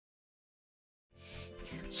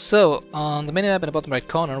So, on the minimap in the bottom right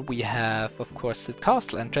corner, we have, of course, the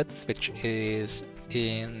castle entrance, which is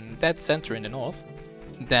in dead center in the north.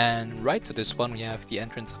 Then, right to this one, we have the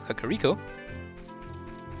entrance of Kakariko.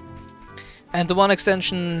 And the one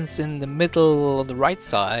extension in the middle on the right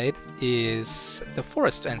side is the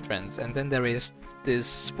forest entrance. And then there is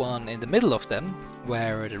this one in the middle of them,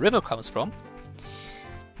 where the river comes from,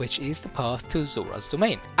 which is the path to Zora's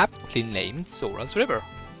domain, aptly named Zora's River.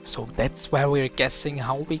 So that's where we're guessing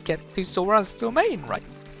how we get to Zora's domain, right?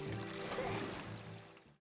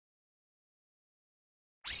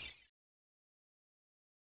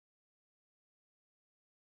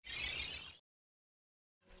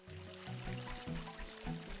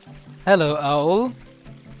 Hello, owl.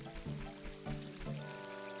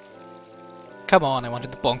 Come on, I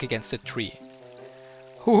wanted to bonk against a tree.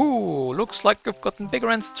 Hoo-hoo, looks like you've gotten bigger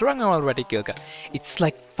and stronger already, Gilga. It's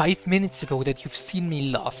like 5 minutes ago that you've seen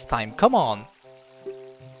me last time, come on!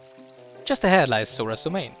 Just ahead lies Zora's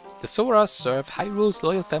domain. The Zoras serve Hyrule's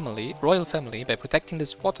royal family by protecting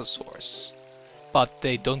this water source. But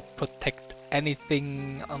they don't protect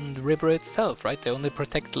anything on the river itself, right? They only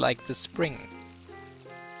protect like the spring.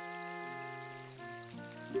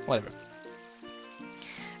 Whatever.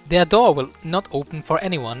 Their door will not open for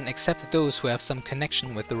anyone except those who have some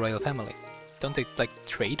connection with the royal family. Don't they like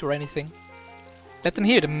trade or anything? Let them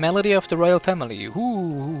hear the melody of the royal family.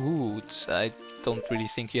 Hoot. I don't really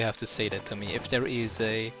think you have to say that to me. If there is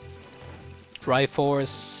a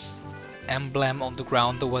Triforce emblem on the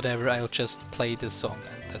ground or whatever, I'll just play this song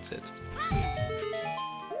and that's it.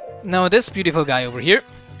 Now this beautiful guy over here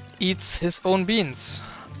eats his own beans.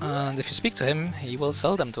 And if you speak to him, he will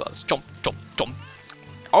sell them to us. Jump, jump, jump.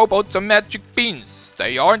 How about some magic beans?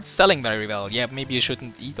 They aren't selling very well. Yeah, maybe you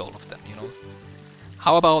shouldn't eat all of them, you know.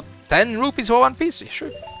 How about 10 rupees for one piece? Yeah,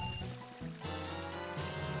 sure.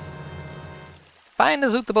 Find a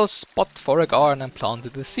suitable spot for a garden and plant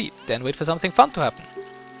it with seed. Then wait for something fun to happen.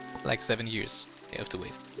 Like 7 years. You have to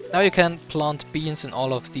wait. Now you can plant beans in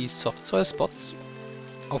all of these soft soil spots,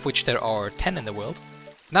 of which there are 10 in the world.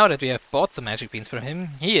 Now that we have bought some magic beans from him,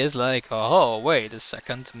 he is like, oh, wait a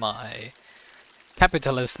second, my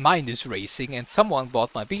capitalist mind is racing and someone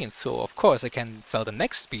bought my beans, so of course I can sell the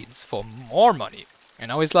next beans for more money. And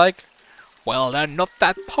now he's like, well, they're not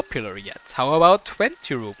that popular yet. How about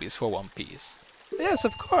 20 rupees for one piece? Yes,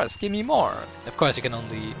 of course, give me more. Of course you can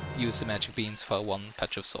only use the magic beans for one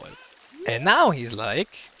patch of soil. And now he's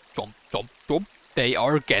like, jump, jump, jump. They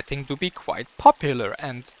are getting to be quite popular,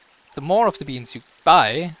 and the more of the beans you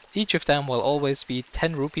buy, each of them will always be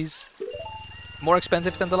 10 rupees more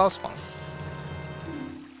expensive than the last one.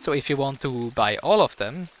 So if you want to buy all of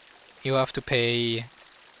them, you have to pay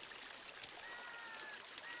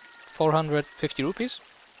 450 rupees.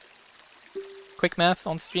 Quick math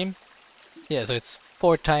on stream. Yeah, so it's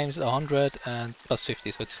 4 times 100 and plus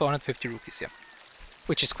 50, so it's 450 rupees, yeah.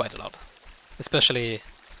 Which is quite a lot. Especially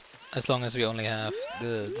as long as we only have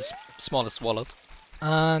the smallest wallet.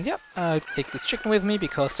 And yeah, I'll take this chicken with me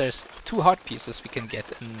because there's 2 heart pieces we can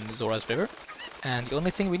get in Zora's River. And the only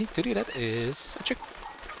thing we need to do that is a chicken.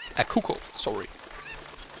 A cuckoo, sorry.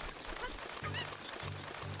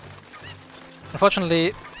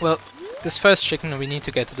 Unfortunately, well, this first chicken we need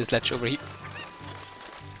to get to this ledge over here.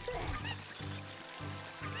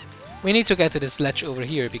 We need to get to this ledge over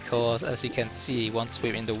here because, as you can see, once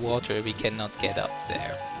we're in the water, we cannot get up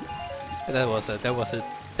there. That was a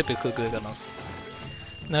typical Gilganos.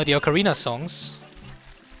 Now the Ocarina songs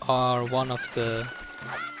are one of the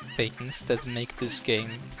things that make this game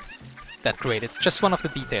that great. It's just one of the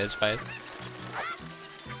details, right?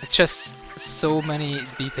 It's just so many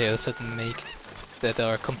details that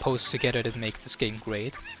are composed together that make this game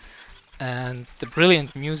great. And the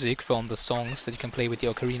brilliant music from the songs that you can play with the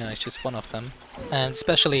Ocarina is just one of them. And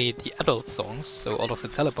especially the adult songs, so all of the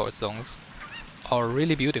teleport songs, are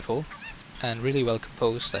really beautiful and really well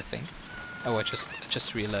composed, I think. Oh, I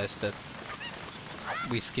just realized that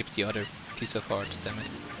we skipped the other piece of art, damn it.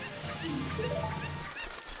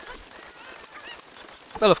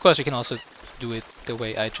 Well, of course you can also do it the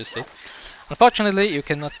way I just did. Unfortunately, you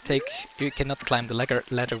cannot climb the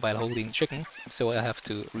ladder while holding the chicken, so I have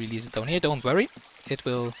to release it down here. Don't worry, it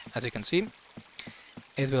will, as you can see,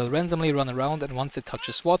 it will randomly run around, and once it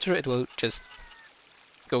touches water, it will just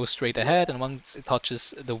go straight ahead, and once it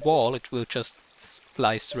touches the wall, it will just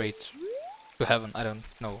fly straight to heaven. I don't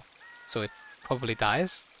know, so it probably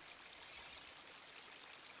dies.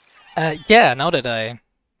 Yeah, now that I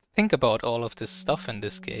think about all of this stuff in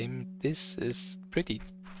this game, this is pretty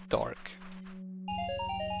dark.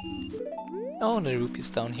 Oh, the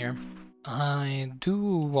rupees down here. I do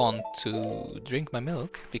want to drink my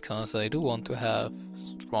milk, because I do want to have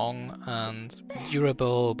strong and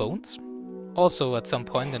durable bones. Also, at some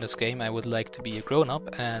point in this game I would like to be a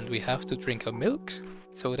grown-up, and we have to drink our milk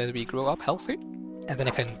so that we grow up healthy. And then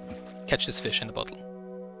I can catch this fish in the bottle.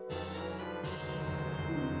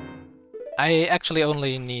 I actually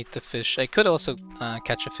only need the fish. I could also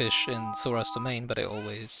catch a fish in Sora's domain, but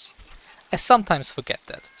I sometimes forget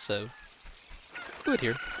that, so do it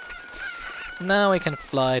here. Now we can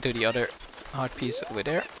fly to the other heart piece over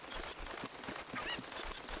there.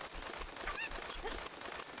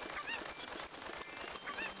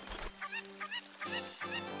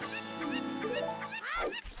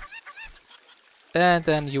 And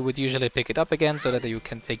then you would usually pick it up again so that you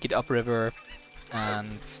can take it upriver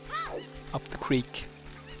and up the creek.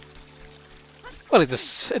 Well, it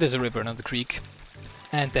is a river, not a creek.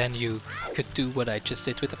 And then you could do what I just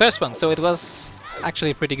did with the first one. So it was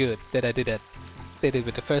actually pretty good that I did it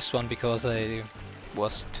with the first one, because I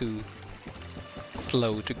was too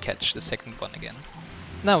slow to catch the second one again.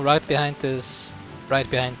 Now right behind this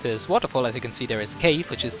waterfall, as you can see, there is a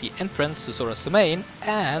cave, which is the entrance to Sora's domain,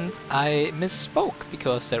 and I misspoke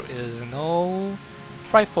because there is no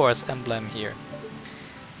Triforce emblem here.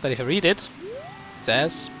 But if I read it, it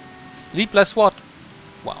says Sleepless Wow.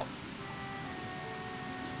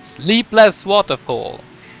 Sleepless Waterfall.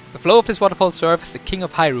 The flow of this waterfall serves as the king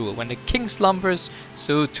of Hyrule. When the king slumbers,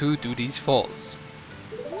 so too do these falls.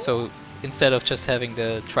 So instead of just having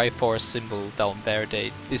the Triforce symbol down there,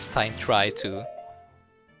 they this time try to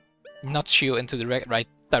nudge you into the right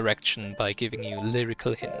direction by giving you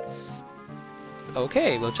lyrical hints.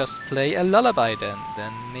 Okay, we'll just play a lullaby then.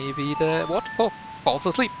 Then maybe the waterfall falls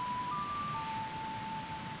asleep.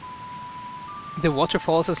 The water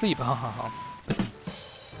falls asleep. Ha ha ha.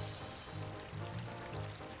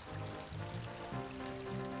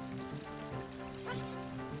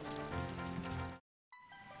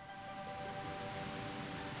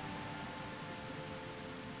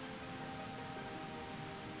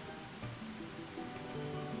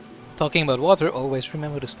 Talking about water, always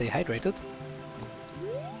remember to stay hydrated.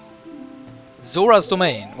 Zora's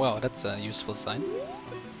domain. Wow, that's a useful sign.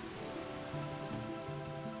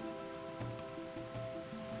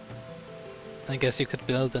 I guess you could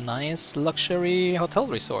build a nice luxury hotel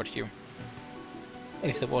resort here,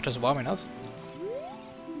 if the water's warm enough.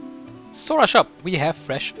 Sora shop. We have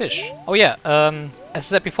fresh fish. Oh yeah, as I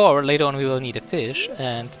said before, later on we will need a fish,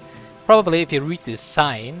 and probably if you read this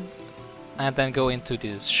sign and then go into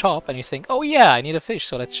this shop and you think, oh yeah, I need a fish,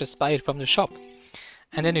 so let's just buy it from the shop.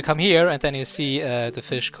 And then you come here and then you see the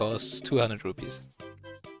fish costs 200 rupees.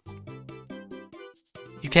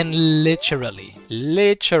 You can literally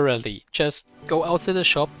just go outside the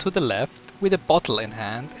shop to the left with a bottle in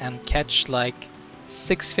hand and catch like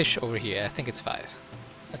 6 fish over here. I think it's 5.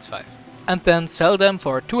 That's 5. And then sell them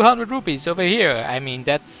for 200 rupees over here. I mean,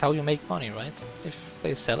 that's how you make money, right? If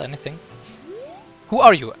they sell anything. Who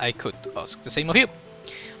are you? I could ask the same of you.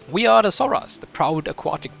 We are the Zoras, the proud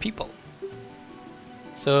aquatic people.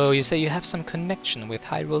 So you say you have some connection with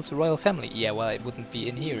Hyrule's royal family. Yeah, well, I wouldn't be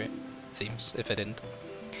in here, it seems, if I didn't.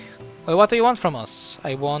 Well, what do you want from us?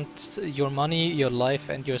 I want your money, your life,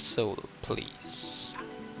 and your soul, please.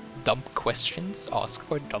 Dumb questions, ask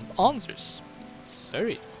for dumb answers.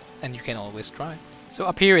 Sorry. And you can always try. So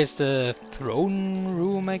up here is the throne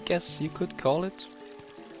room, I guess you could call it.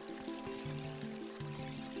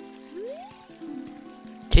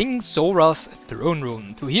 King Zora's throne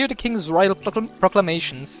room. To hear the king's royal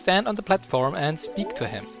proclamation, stand on the platform and speak to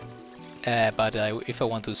him. But if I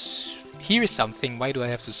want to hear something, why do I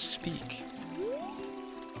have to speak?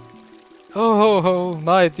 Oh ho ho,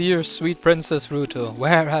 my dear sweet Princess Ruto,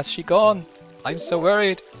 where has she gone? I'm so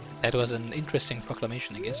worried. That was an interesting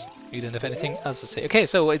proclamation, I guess. You don't have anything else to say. Okay,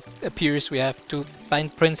 so it appears we have to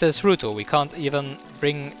find Princess Ruto. We can't even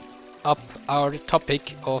bring up our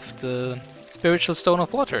topic of the spiritual stone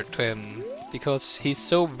of water to him, because he's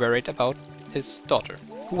so worried about his daughter,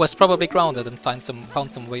 who was probably grounded and found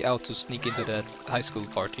some way out to sneak into that high school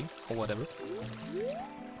party, or whatever.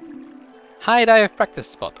 High dive practice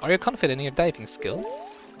spot. Are you confident in your diving skill?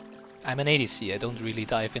 I'm an ADC, I don't really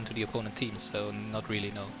dive into the opponent team, so not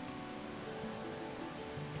really, no.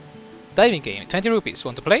 Diving game, 20 rupees,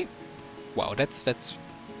 want to play? Wow, that's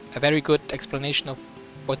a very good explanation of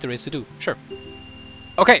what there is to do, sure.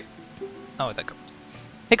 Okay, now that goes.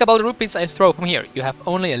 Pick up all the rupees I throw from here, you have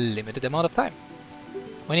only a limited amount of time.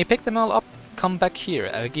 When you pick them all up, come back here,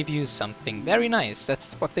 I'll give you something very nice.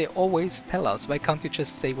 That's what they always tell us. Why can't you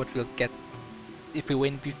just say what we'll get if we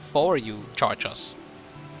win before you charge us?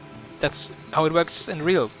 That's how it works in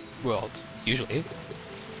real world, usually.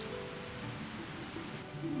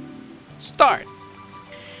 Start!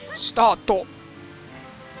 Start!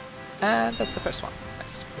 And that's the first one.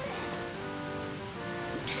 Nice.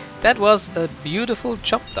 That was a beautiful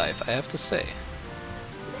jump dive, I have to say.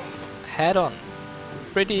 Head on.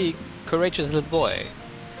 Pretty courageous little boy.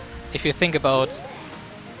 If you think about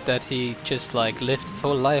that he just like lived his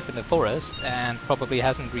whole life in the forest and probably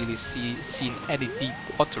hasn't really seen any deep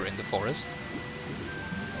water in the forest.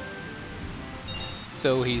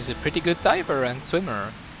 So he's a pretty good diver and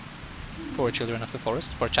swimmer for children of the forest,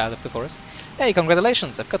 for a child of the forest. Hey,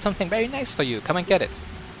 congratulations, I've got something very nice for you, come and get it.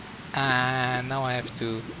 And now I have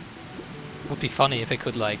to... Would be funny if I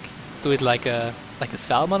could like do it like a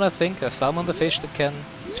salmon, I think, a salmon the fish that can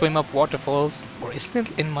swim up waterfalls. Or isn't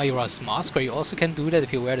it in Majora's Mask where you also can do that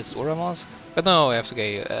if you wear the Zora mask? But no, I have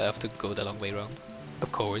to go the long way around.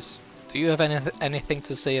 Of course. Do you have anything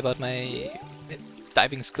to say about my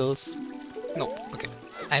diving skills? No. Okay.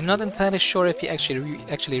 I'm not entirely sure if he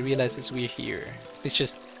actually realizes we're here. He's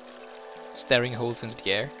just staring holes into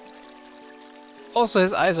the air. Also,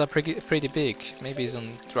 his eyes are pretty big. Maybe he's on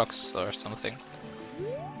drugs or something.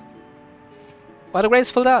 What a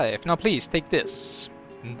graceful dive! Now please, take this.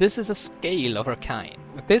 This is a scale of her kind.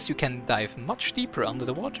 With this you can dive much deeper under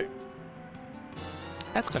the water.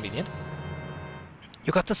 That's convenient.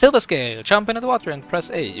 You got the silver scale! Jump into the water and press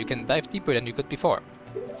A. You can dive deeper than you could before.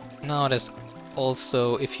 Now there's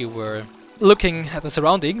also, if you were looking at the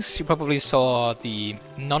surroundings, you probably saw the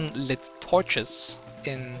non-lit torches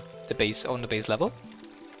in the base, on the base level.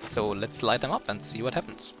 So let's light them up and see what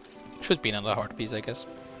happens. Should be another heart piece, I guess.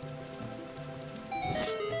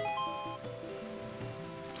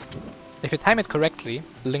 If you time it correctly,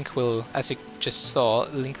 Link will, as you just saw,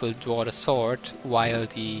 Link will draw the sword while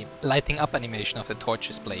the lighting up animation of the torch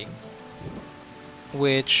is playing.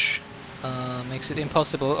 Which makes it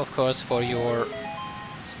impossible, of course, for your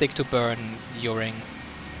stick to burn during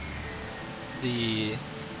the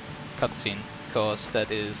cutscene, because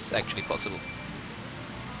that is actually possible.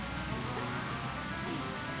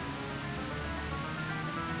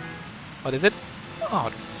 What is it?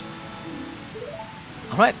 Oh,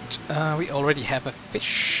 alright, we already have a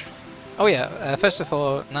fish. Oh yeah, first of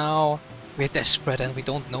all, now we're desperate and we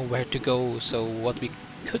don't know where to go, so what we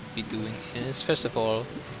could be doing is, first of all,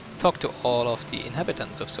 talk to all of the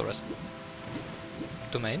inhabitants of Zora's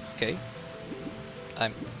domain. Okay.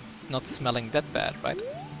 I'm not smelling that bad, right?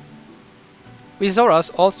 We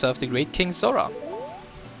Zoras also have the Great King Zora.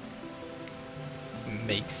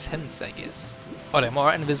 Makes sense, I guess. Are there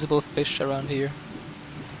more invisible fish around here?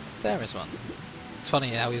 There is one. It's funny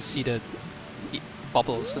how you see the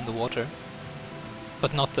bubbles in the water,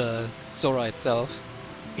 but not the Zora itself.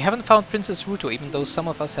 We haven't found Princess Ruto, even though some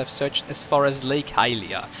of us have searched as far as Lake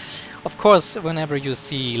Hylia. Of course, whenever you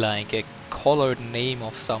see like a colored name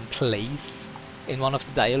of some place in one of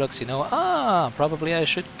the dialogues, you know, ah, probably I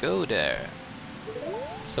should go there.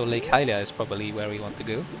 So Lake Hylia is probably where we want to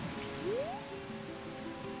go.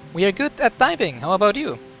 We are good at diving, how about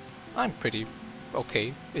you? I'm pretty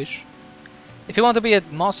okay-ish. If you want to be a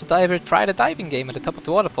master diver, try the diving game at the top of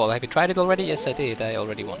the waterfall. Have you tried it already? Yes, I did. I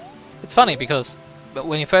already won. It's funny because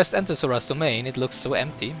when you first enter Zora's domain, it looks so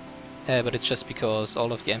empty. But it's just because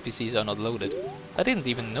all of the NPCs are not loaded. I didn't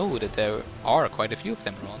even know that there are quite a few of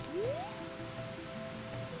them around.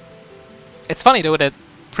 It's funny though that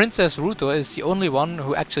Princess Ruto is the only one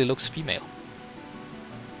who actually looks female.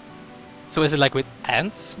 So is it like with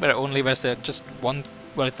ants, where there's just one...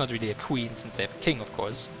 Well, it's not really a queen since they have a king, of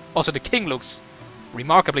course. Also, the king looks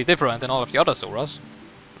remarkably different than all of the other Zoras.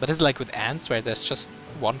 But is it like with ants, where there's just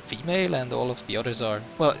one female and all of the others are...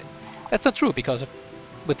 Well, that's not true, because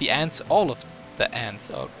with the ants, all of the ants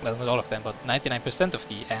are... Well, not all of them, but 99% of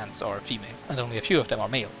the ants are female, and only a few of them are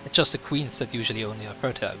male. It's just the queens that usually only are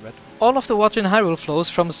fertile, right? All of the water in Hyrule flows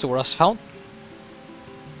from Zora's fountain.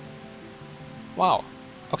 Wow.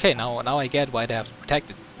 Okay, now I get why they have to protect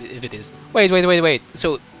it, if it is. Wait.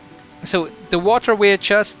 So the water we're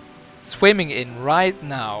just swimming in right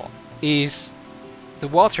now is the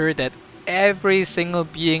water that every single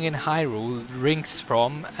being in Hyrule drinks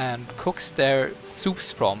from and cooks their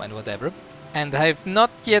soups from and whatever. And I've not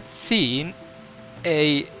yet seen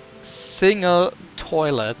a single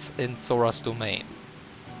toilet in Zora's domain.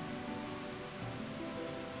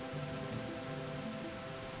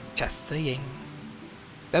 Just saying.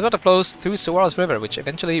 That water flows through Zora's river, which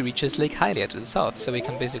eventually reaches Lake Hylia to the south, so we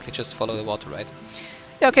can basically just follow the water, right?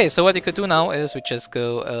 Yeah, okay, so what you could do now is we just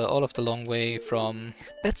go all of the long way from...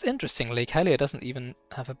 That's interesting, Lake Hylia doesn't even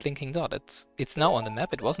have a blinking dot. It's now on the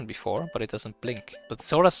map, it wasn't before, but it doesn't blink. But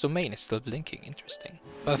Zora's domain is still blinking, interesting.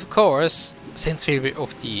 But of course, since we're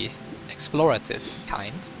of the explorative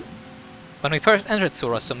kind, when we first entered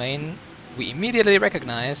Zora's domain, we immediately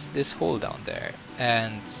recognized this hole down there.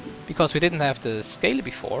 And because we didn't have the scale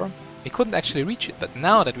before, we couldn't actually reach it. But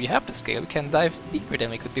now that we have the scale, we can dive deeper than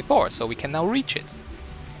we could before, so we can now reach it.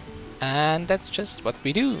 And that's just what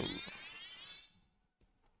we do.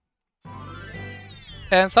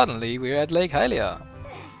 And suddenly we're at Lake Hylia.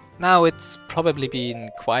 Now it's probably been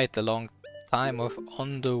quite a long time of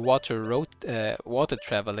underwater water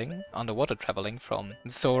traveling from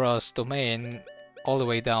Zora's domain all the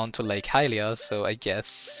way down to Lake Hylia, so I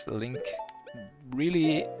guess Link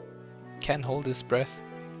really can hold his breath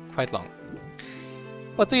quite long.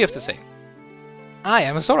 What do you have to say? I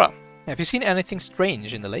am Zora. Have you seen anything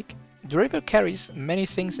strange in the lake? The river carries many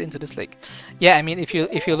things into this lake. Yeah, I mean, if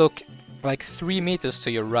you look like 3 meters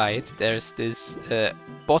to your right, there's this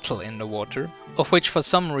bottle in the water, of which for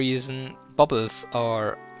some reason bubbles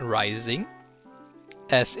are rising,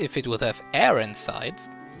 as if it would have air inside,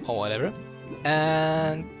 or whatever.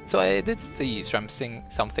 And so I did see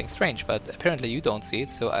something strange, but apparently you don't see it,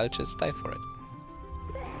 so I'll just dive for it.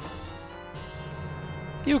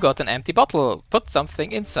 You got an empty bottle. Put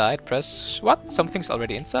something inside. Press what? Something's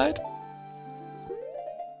already inside?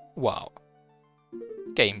 Wow.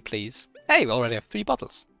 Game, please. Hey, we already have 3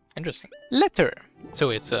 bottles. Interesting. Letter.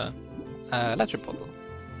 So it's a letter bottle.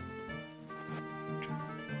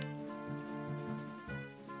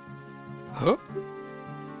 Huh?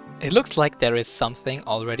 It looks like there is something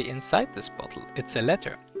already inside this bottle. It's a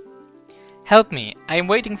letter. Help me. I'm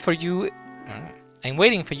waiting for you. I'm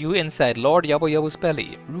waiting for you inside Lord Yabu Yabu's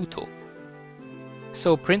belly, Ruto.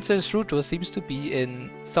 So Princess Ruto seems to be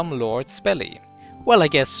in some lord's belly. Well, I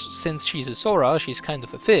guess since she's a Zora, she's kind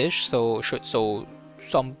of a fish, so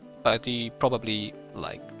somebody probably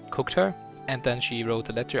like cooked her, and then she wrote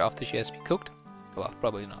a letter after she has been cooked. Well,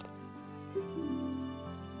 probably not.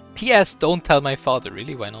 P.S. Don't tell my father,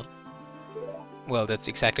 really? Why not? Well, that's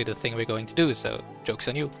exactly the thing we're going to do, so joke's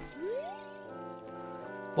on you.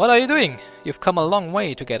 What are you doing? You've come a long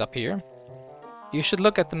way to get up here. You should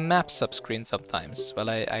look at the map subscreen sometimes. Well,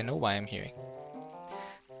 I know why I'm here.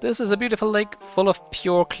 This is a beautiful lake full of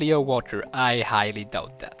pure clear water. I highly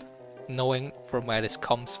doubt that, knowing from where this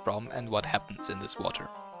comes from and what happens in this water.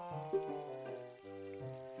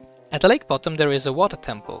 At the lake bottom there is a water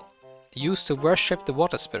temple, used to worship the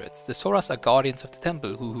water spirits. The Zoras are guardians of the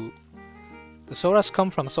temple, hoo-hoo. The Zoras come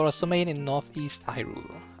from Zora's domain in northeast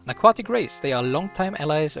Hyrule. An aquatic race, they are longtime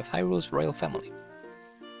allies of Hyrule's royal family.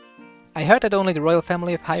 I heard that only the royal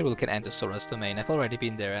family of Hyrule can enter Zora's domain. I've already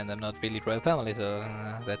been there and I'm not really royal family, so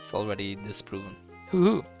that's already disproven.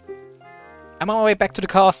 Hoo-hoo! I'm on my way back to the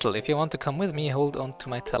castle. If you want to come with me, hold on to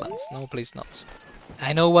my talents. No, please not.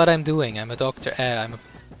 I know what I'm doing. I'm a doctor. I'm a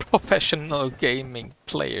professional gaming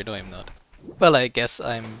player. No, I'm not. Well, I guess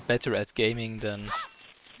I'm better at gaming than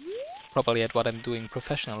probably at what I'm doing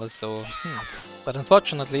professionally, so But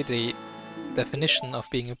unfortunately the definition of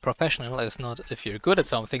being a professional is not if you're good at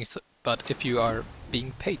something, but if you are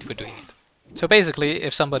being paid for doing it. So basically,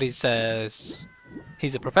 if somebody says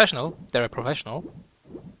he's a professional, they're a professional,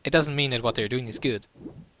 it doesn't mean that what they're doing is good.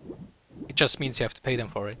 It just means you have to pay them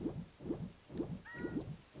for it.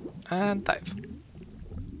 And dive.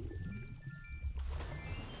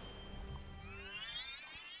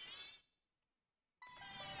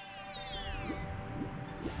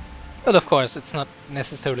 But of course, it's not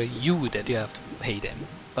necessarily you that you have to pay them,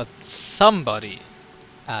 but somebody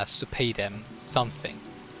has to pay them something,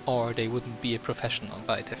 or they wouldn't be a professional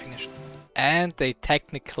by definition. And they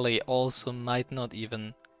technically also might not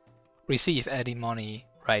even receive any money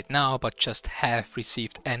right now, but just have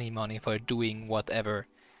received any money for doing whatever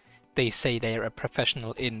they say they're a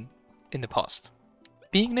professional in the past.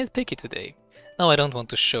 Being nitpicky today. Now I don't want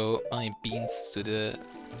to show my beans to the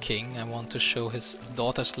king, I want to show his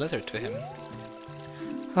daughter's letter to him.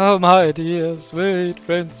 Oh my dear sweet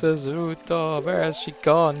Princess Ruta, where has she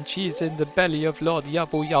gone? She's in the belly of Lord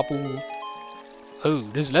Yabu Yabu. Oh,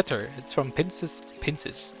 this letter, it's from Princess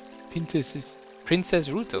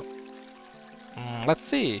Ruto. Let's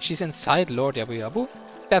see, she's inside Lord Yabu Yabu?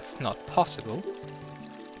 That's not possible.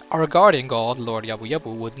 Our guardian god, Lord Yabu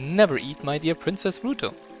Yabu, would never eat my dear Princess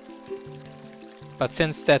Ruto. But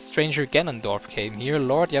since that stranger Ganondorf came here,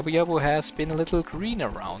 Lord Yabu Yabu has been a little green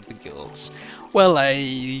around the gills. Well,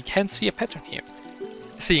 I can see a pattern here.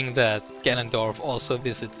 Seeing that Ganondorf also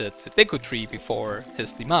visited the Deku Tree before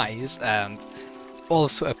his demise, and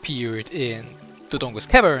also appeared in Dodongo's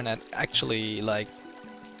cavern, and actually, like,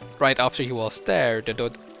 right after he was there,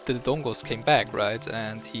 the Dodongos came back, right?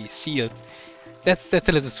 And he sealed. That's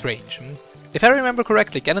a little strange. If I remember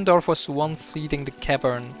correctly, Ganondorf was once sealing the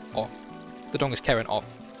cavern off. Dodongo's cavern off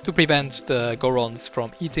to prevent the Gorons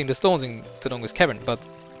from eating the stones in Dodongo's cavern, but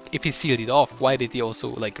if he sealed it off, why did he also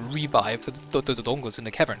like revive the Dodongos in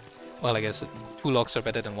the cavern? Well, I guess 2 logs are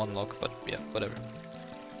better than 1 log, but yeah, whatever.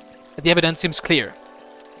 The evidence seems clear.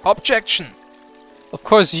 Objection! Of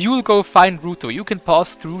course, you'll go find Ruto. You can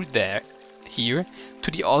pass through there, here, to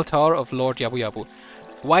the altar of Lord Yabu Yabu.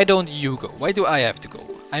 Why don't you go? Why do I have to go?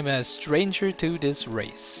 I'm a stranger to this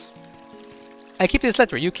race. I keep this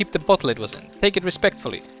letter. You keep the bottle it was in. Take it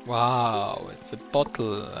respectfully. Wow, it's a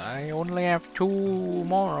bottle. I only have 2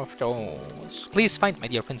 more of those. Please find my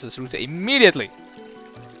dear Princess Ruto immediately.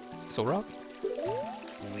 Sora?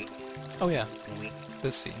 Oh yeah,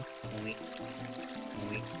 this scene.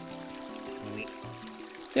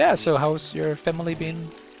 Yeah, so how's your family been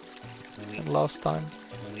last time?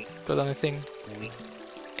 Got anything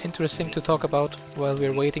interesting to talk about while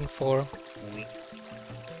we're waiting for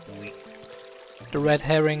the red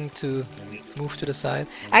herring to move to the side?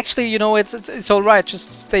 Actually, you know, it's all right.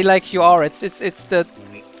 Just stay like you are. It's the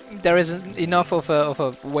there isn't enough of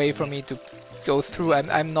a way for me to go through.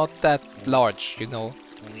 I'm not that large, you know.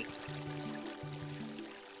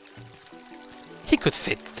 He could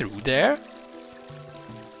fit through there.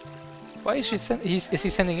 Why is he is he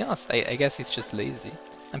sending us? I guess he's just lazy.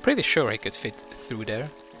 I'm pretty sure he could fit through there.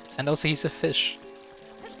 And also he's a fish.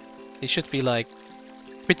 He should be like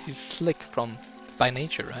pretty slick by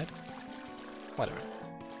nature, right? Whatever.